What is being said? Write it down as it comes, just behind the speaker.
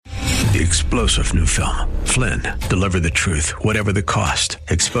The explosive new film, Flynn, deliver the truth, whatever the cost,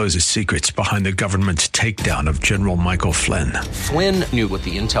 exposes secrets behind the government's takedown of General Michael Flynn. Flynn knew what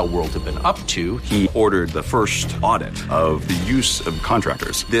the intel world had been up to. He ordered the first audit of the use of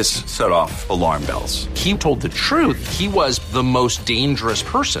contractors. This set off alarm bells. He told the truth. He was the most dangerous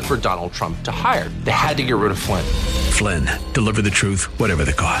person for Donald Trump to hire. They had to get rid of Flynn. Flynn, deliver the truth, whatever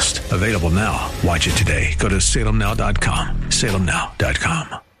the cost. Available now. Watch it today. Go to salemnow.com.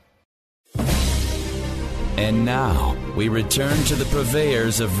 salemnow.com. And now, we return to the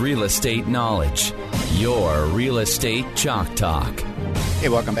purveyors of real estate knowledge, your Real Estate Chalk Talk. Hey,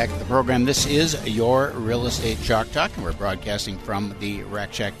 welcome back to the program. This is your Real Estate Chalk Talk, and we're broadcasting from the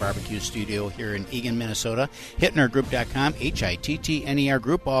Rack Shack Barbecue Studio here in Eagan, Minnesota. HittnerGroup.com, Hittner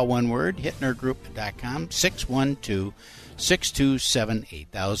Group, all one word, HittnerGroup.com, 612-627-8000,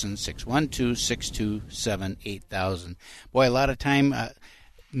 612-627-8000. Boy, a lot of time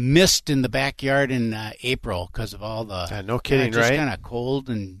missed in the backyard in April because of all the no kidding, just right? Kind of cold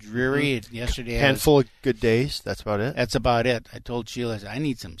and dreary. Yesterday, handful of good days. That's about it. That's about it. I told Sheila, I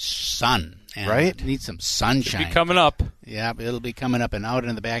need some sun. And right? I need some sunshine. It'll be coming up. Yeah, it'll be coming up and out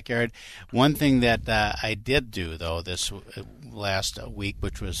in the backyard. One thing that I did do, though, this last week,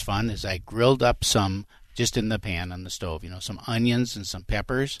 which was fun, is I grilled up some, just in the pan on the stove, some onyons and some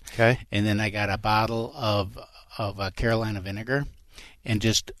peppers. Okay. And then I got a bottle of Carolina vinegar and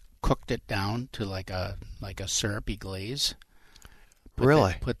just cooked it down to like a syrupy glaze.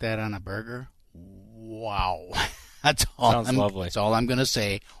 Put that on a burger. Wow. That's all. Sounds lovely. That's all I'm going to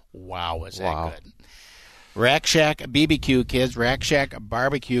say. Wow, is that good. Rack Shack BBQ, kids. Rack Shack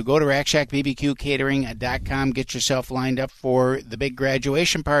Barbecue. Go to RackShackBBQCatering.com. Get yourself lined up for the big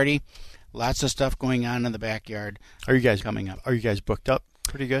graduation party. Lots of stuff going on in the backyard. Are you guys coming up? Are you guys booked up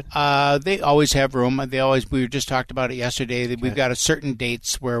pretty good? They always have room. We just talked about it yesterday. Okay. We've got a certain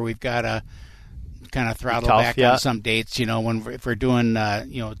dates where we've got to kind of throttle back on some dates. If we're doing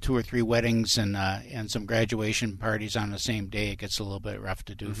 2 or 3 weddings and some graduation parties on the same day, it gets a little bit rough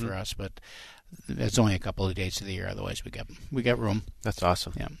to do for us. But it's only a couple of dates of the year. Otherwise, we got room. That's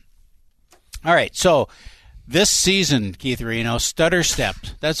awesome. Yeah. All right, so. This season, Keith, stutter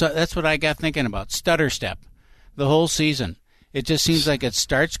stepped. That's what I got thinking about. Stutter step, the whole season. It just seems like it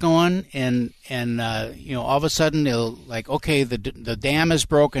starts going, and all of a sudden it'll the dam is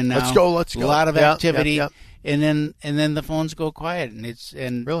broken now. Let's go. A lot of activity, yep. and then the phones go quiet, and it's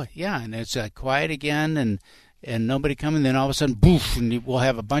quiet again, and nobody coming. Then all of a sudden, poof, and we'll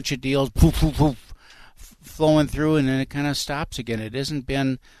have a bunch of deals, poof, poof, poof, flowing through, and then it kind of stops again. It hasn't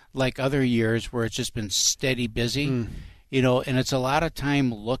been like other years where it's just been steady busy, and it's a lot of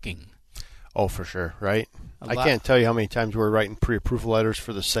time looking. Oh, for sure, right? I can't tell you how many times we're writing pre-approval letters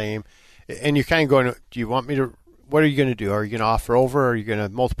for the same, and you're kind of going, do you want me to, what are you going to do? Are you going to offer over? Are you going to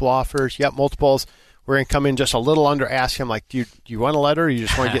have multiple offers? Yep, multiples. We're going to come in just a little under asking. I'm like, do you want a letter or you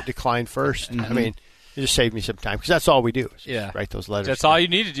just want to get declined first? I mean, it just saved me some time because that's all we do is write those letters. That's all you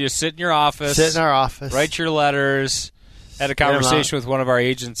need to do is sit in your office. Sit in our office. Write your letters. Had a conversation with one of our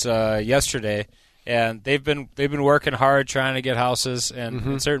agents yesterday, and they've been working hard trying to get houses,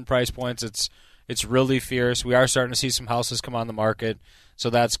 and at certain price points it's really fierce. We are starting to see some houses come on the market, so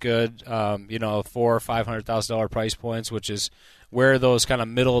that's good. $400,000 or $500,000 price points, which is where those kind of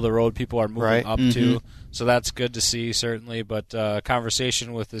middle of the road people are moving up to. So that's good to see, certainly. But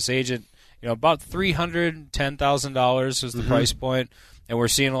conversation with this agent, about $310,000 was the price point. And we're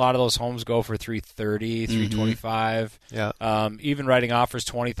seeing a lot of those homes go for $330,000, $325,000. Yeah. Even writing offers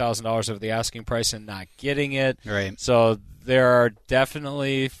 $20,000 over the asking price and not getting it. Right. So there are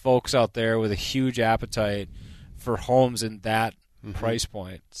definitely folks out there with a huge appetite for homes in that price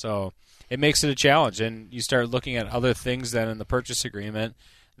point. So it makes it a challenge, and you start looking at other things then in the purchase agreement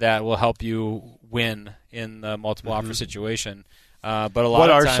that will help you win in the multiple offer situation. But a lot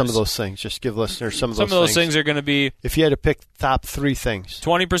what of are times, some of those things? Just give listeners some of those things. Some of those things are going to be, if you had to pick top 3 things.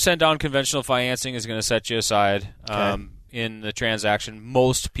 20% down conventional financing is going to set you aside in the transaction.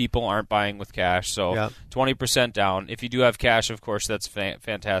 Most people aren't buying with cash, so 20% down. If you do have cash, of course, that's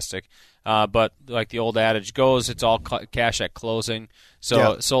fantastic. But like the old adage goes, it's all cash at closing.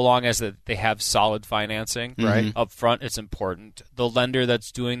 So so long as they have solid financing up front, it's important. The lender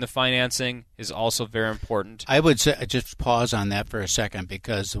that's doing the financing is also very important. I would say, just pause on that for a second,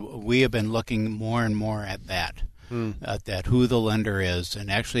 because we have been looking more and more at that. At who the lender is,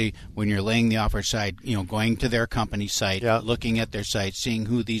 and actually when you're laying the offer side, going to their company site, looking at their site, seeing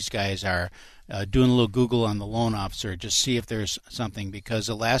who these guys are, doing a little Google on the loan officer, just see if there's something, because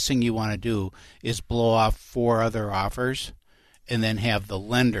the last thing you want to do is blow off 4 other offers and then have the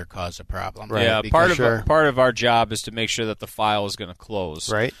lender cause a problem. Right. Yeah, part of our job is to make sure that the file is going to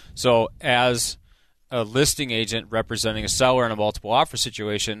close. Right. So as a listing agent representing a seller in a multiple offer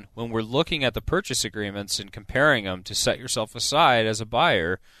situation, when we're looking at the purchase agreements and comparing them to set yourself aside as a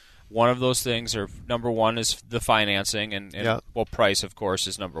buyer, one of those things are, number one is the financing, and well, price, of course,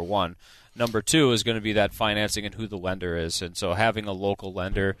 is number one. Number two is going to be that financing and who the lender is. And so having a local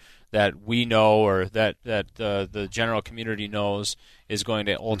lender that we know or that the general community knows is going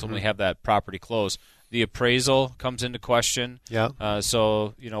to ultimately have that property close. The appraisal comes into question.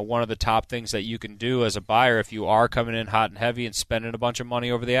 So, one of the top things that you can do as a buyer if you are coming in hot and heavy and spending a bunch of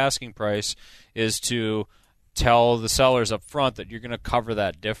money over the asking price is to tell the sellers up front that you're going to cover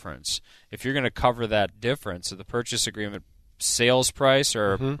that difference. If you're going to cover that difference of the purchase agreement sales price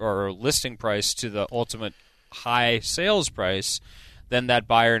or listing price to the ultimate high sales price, then that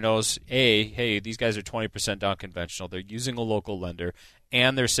buyer knows, hey, these guys are 20% down conventional. They're using a local lender,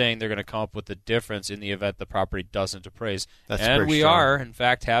 and they're saying they're going to come up with the difference in the event the property doesn't appraise. And we are, in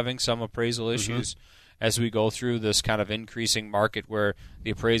fact, having some appraisal issues as we go through this kind of increasing market where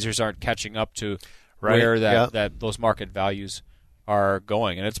the appraisers aren't catching up to where that those market values are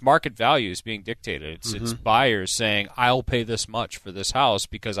going. And it's market values being dictated. It's buyers saying, I'll pay this much for this house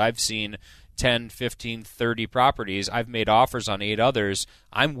because I've seen 10, 15, 30 properties. I've made offers on 8 others.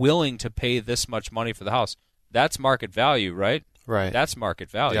 I'm willing to pay this much money for the house. That's market value, right? Right. That's market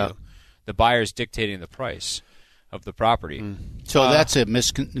value. The buyer's dictating the price of the property. So that's a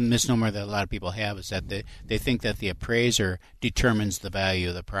misnomer that a lot of people have, is that they think that the appraiser determines the value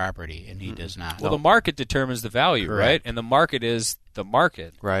of the property, and he does not. Well, the market determines the value, right? And the market is the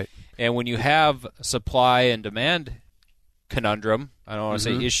market. Right. And when you have supply and demand conundrum, I don't want to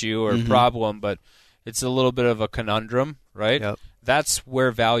say issue or problem, but it's a little bit of a conundrum, right? That's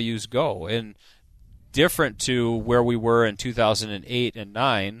where values go. And different to where we were in 2008 and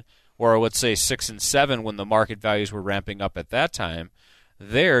 9, or let's say 6 and 7 when the market values were ramping up at that time,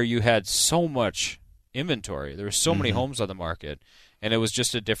 there you had so much inventory. There were so many homes on the market, and it was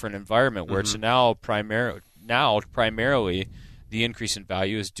just a different environment where it's now primarily the increase in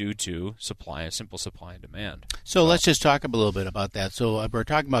value is due to simple supply and demand. So let's just talk a little bit about that. So we're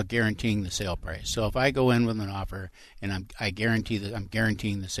talking about guaranteeing the sale price. So if I go in with an offer and I'm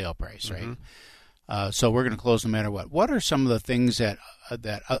guaranteeing the sale price, right? So we're going to close no matter what. What are some of the things that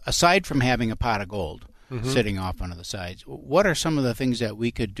aside from having a pot of gold sitting off one of the sides, what are some of the things that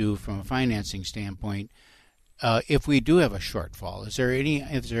we could do from a financing standpoint if we do have a shortfall? Is there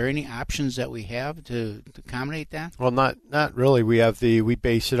any options that we have to accommodate that? Well, not really. We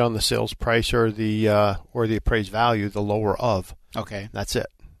base it on the sales price or the appraised value, the lower of. Okay, that's it.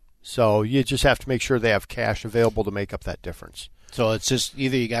 So you just have to make sure they have cash available to make up that difference. So it's just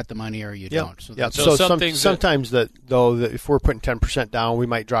either you got the money or you don't. So sometimes if we're putting 10% down, we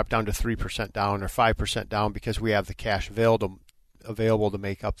might drop down to 3% down or 5% down because we have the cash available to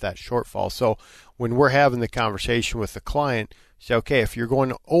make up that shortfall. So when we're having the conversation with the client, say, okay, if you're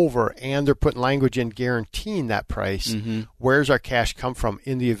going over and they're putting language in guaranteeing that price, where's our cash come from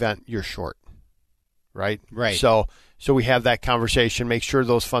in the event you're short? Right. So we have that conversation, make sure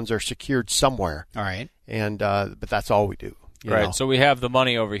those funds are secured somewhere. All right. And but that's all we do. Right. know? So we have the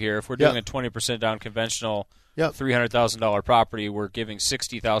money over here. If we're doing a 20% down conventional $300,000 property, we're giving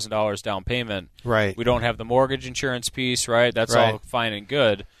 $60,000 down payment. Right. We don't have the mortgage insurance piece, right? That's all fine and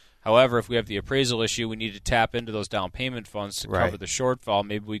good. However, if we have the appraisal issue, we need to tap into those down payment funds to cover the shortfall.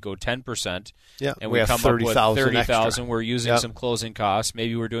 Maybe we go 10%, and we come up with $30,000. We're using some closing costs.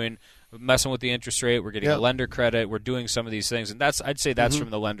 Maybe we're messing with the interest rate. We're getting a lender credit. We're doing some of these things, and I'd say that's from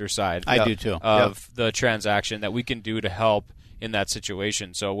the lender side. I do too. Of the transaction that we can do to help in that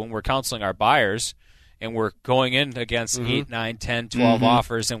situation. So when we're counseling our buyers and we're going in against 8, 9, 10, 12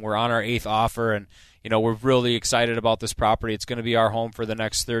 offers, and we're on our 8th offer, and we're really excited about this property. It's going to be our home for the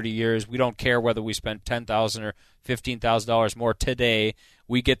next 30 years. We don't care whether we spend $10,000 or $15,000 more today.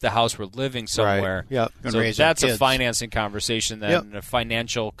 We get the house, we're living somewhere. Right. So that's a financing conversation then, a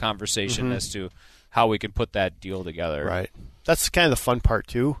financial conversation as to how we can put that deal together. Right. That's kind of the fun part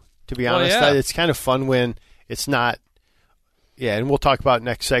too, to be honest. It's kind of fun when it's not, and we'll talk about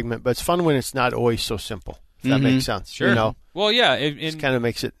next segment, but it's fun when it's not always so simple, if that makes sense. Sure. Well, it kind of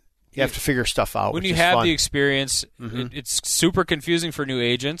makes it, you have to figure stuff out. When you have the experience, it's super confusing for new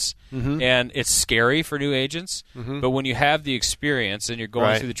agents, and it's scary for new agents. But when you have the experience and you're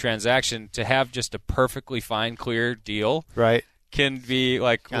going through the transaction, to have just a perfectly fine, clear deal can be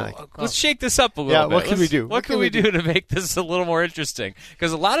like, let's shake this up a little bit. What can we do? What can we do to make this a little more interesting?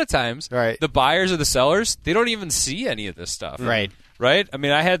 Because a lot of times, the buyers or the sellers, they don't even see any of this stuff. Right. I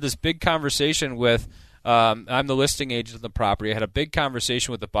mean, I had this big conversation with I'm the listing agent of the property. I had a big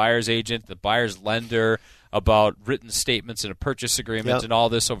conversation with the buyer's agent, the buyer's lender, about written statements and a purchase agreement and all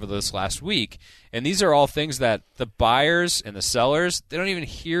this over this last week. And these are all things that the buyers and the sellers, they don't even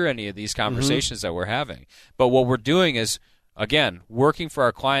hear any of these conversations that we're having. But what we're doing is, again, working for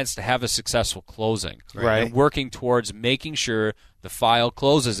our clients to have a successful closing. Right. And working towards making sure the file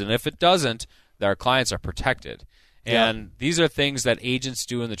closes. And if it doesn't, our clients are protected. And these are things that agents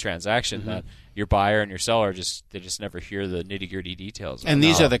do in the transaction that your buyer and your seller they just never hear the nitty-gritty details. And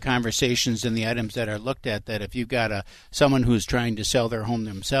these are the conversations and the items that are looked at, that if you've got someone who's trying to sell their home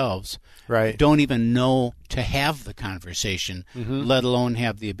themselves, don't even know to have the conversation, let alone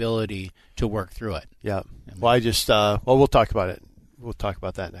have the ability to work through it. Yeah. Well, we'll talk about it. We'll talk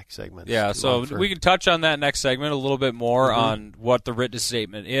about that next segment. Yeah, so we can touch on that next segment a little bit more on what the written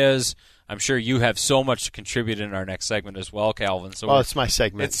statement is. I'm sure you have so much to contribute in our next segment as well, Calvin. So it's my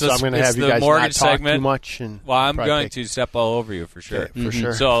segment, so I'm going to have you guys not talk too much. I'm going to step all over you for sure. Okay, for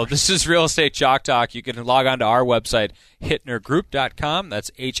sure. So this is Real Estate Chalk Talk. You can log on to our website, hittnergroup.com.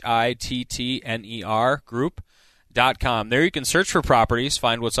 That's HITTNER group.com. There you can search for properties,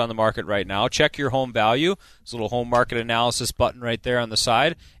 find what's on the market right now, check your home value. There's a little home market analysis button right there on the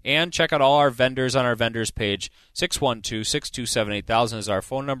side, and check out all our vendors on our vendors page. 612-627-8000 is our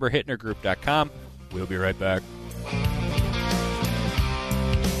phone number, hittnergroup.com. We'll be right back.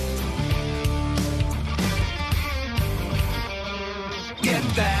 Get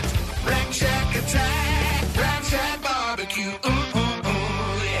that Rack Shack attack, Rack Shack barbecue.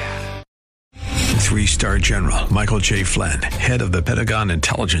 Yeah. 3-star General Michael J. Flynn, head of the Pentagon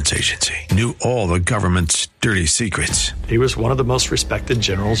Intelligence Agency, knew all the government's dirty secrets. He was one of the most respected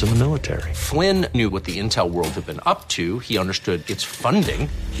generals in the military. Flynn knew what the intel world had been up to. He understood its funding.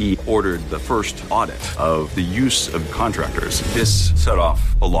 He ordered the first audit of the use of contractors. This set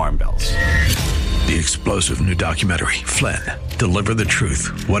off alarm bells. The explosive new documentary, Flynn, Deliver the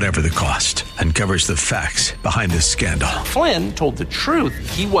Truth, Whatever the Cost, uncovers the facts behind this scandal. Flynn told the truth.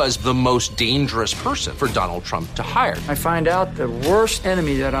 He was the most dangerous person for Donald Trump to hire. I find out the worst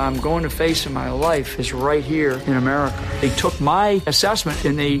enemy that I'm going to face in my life is right here in America. They took my assessment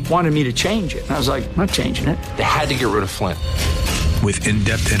and they wanted me to change it. And I was like, I'm not changing it. They had to get rid of Flynn. With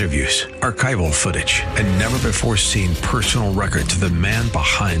in-depth interviews, archival footage, and never-before-seen personal records of the man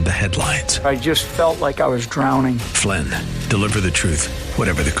behind the headlines. I just felt like I was drowning. Flynn, Deliver the Truth,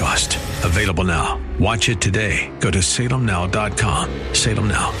 Whatever the Cost. Available now. Watch it today. Go to salemnow.com.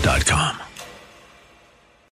 salemnow.com.